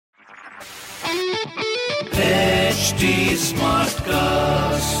HT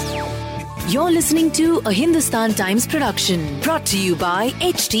Smartcast. You're listening to a Hindustan Times production brought to you by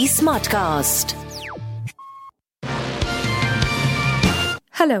HT Smartcast.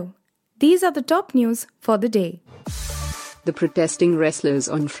 Hello, these are the top news for the day. The protesting wrestlers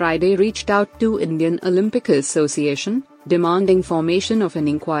on Friday reached out to Indian Olympic Association, demanding formation of an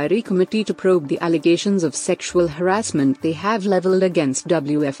inquiry committee to probe the allegations of sexual harassment they have levelled against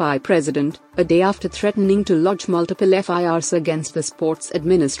WFI president, a day after threatening to lodge multiple FIRs against the sports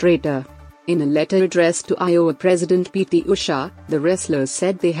administrator. In a letter addressed to Iowa President PT Usha, the wrestlers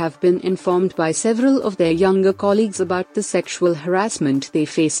said they have been informed by several of their younger colleagues about the sexual harassment they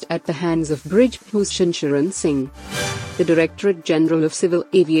faced at the hands of Brij Bhushan Sharan Singh. The Directorate General of Civil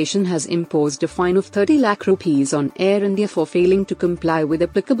Aviation has imposed a fine of 30 lakh rupees on Air India for failing to comply with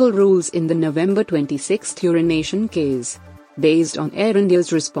applicable rules in the November 26 urination case. Based on Air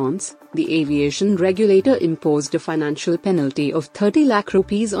India's response, the aviation regulator imposed a financial penalty of 30 lakh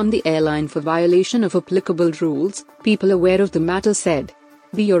rupees on the airline for violation of applicable rules, people aware of the matter said.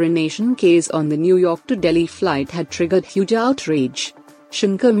 The urination case on the New York to Delhi flight had triggered huge outrage.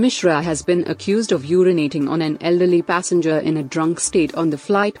 Shankar Mishra has been accused of urinating on an elderly passenger in a drunk state on the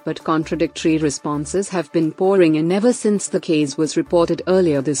flight, but contradictory responses have been pouring in ever since the case was reported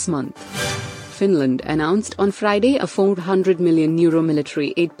earlier this month. Finland announced on Friday a €400 million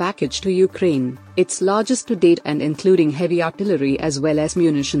military aid package to Ukraine, its largest to date and including heavy artillery as well as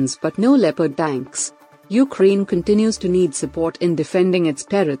munitions but no Leopard tanks. Ukraine continues to need support in defending its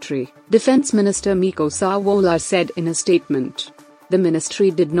territory, Defense Minister Mikko Savola said in a statement. The ministry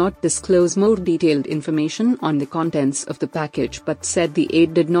did not disclose more detailed information on the contents of the package but said the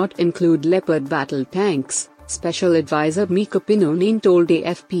aid did not include Leopard battle tanks, Special Advisor Mika Pinonen told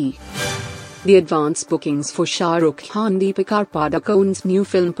AFP. The advance bookings for Shah Rukh Khan Deepika Padukone's new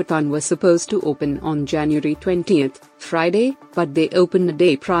film Pathaan were supposed to open on January 20, Friday, but they opened a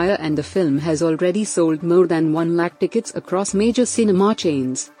day prior and the film has already sold more than 1 lakh tickets across major cinema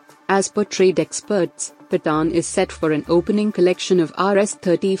chains. As per trade experts, Pathaan is set for an opening collection of Rs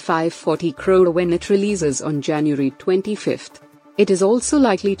 35-40 crore when it releases on January 25. It is also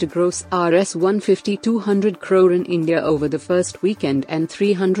likely to gross Rs 150-200 crore in India over the first weekend and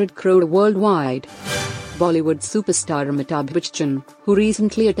 300 crore worldwide. Bollywood superstar Amitabh Bachchan, who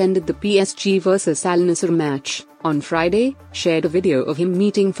recently attended the PSG vs Al Nassr match, on Friday, shared a video of him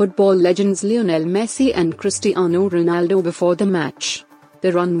meeting football legends Lionel Messi and Cristiano Ronaldo before the match.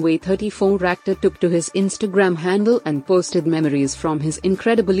 The Runway 34 actor took to his Instagram handle and posted memories from his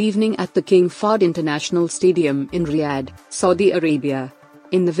incredible evening at the King Fahd International Stadium in Riyadh, Saudi Arabia.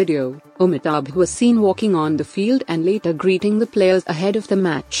 In the video, Amitabh was seen walking on the field and later greeting the players ahead of the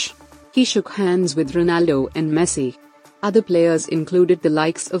match. He shook hands with Ronaldo and Messi. Other players included the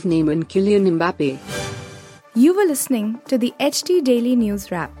likes of Neymar and Kylian Mbappe. You were listening to the HT Daily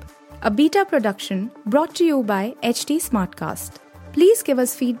News Wrap, a beta production brought to you by HT Smartcast. Please give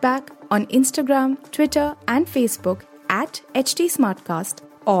us feedback on Instagram, Twitter and Facebook at HT Smartcast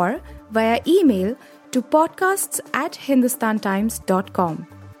or via email to podcasts@hindustantimes.com.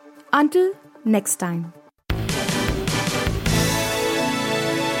 Until next time.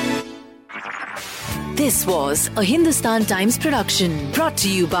 This was a Hindustan Times production brought to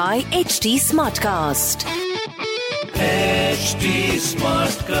you by HT Smartcast. HT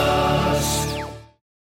Smartcast.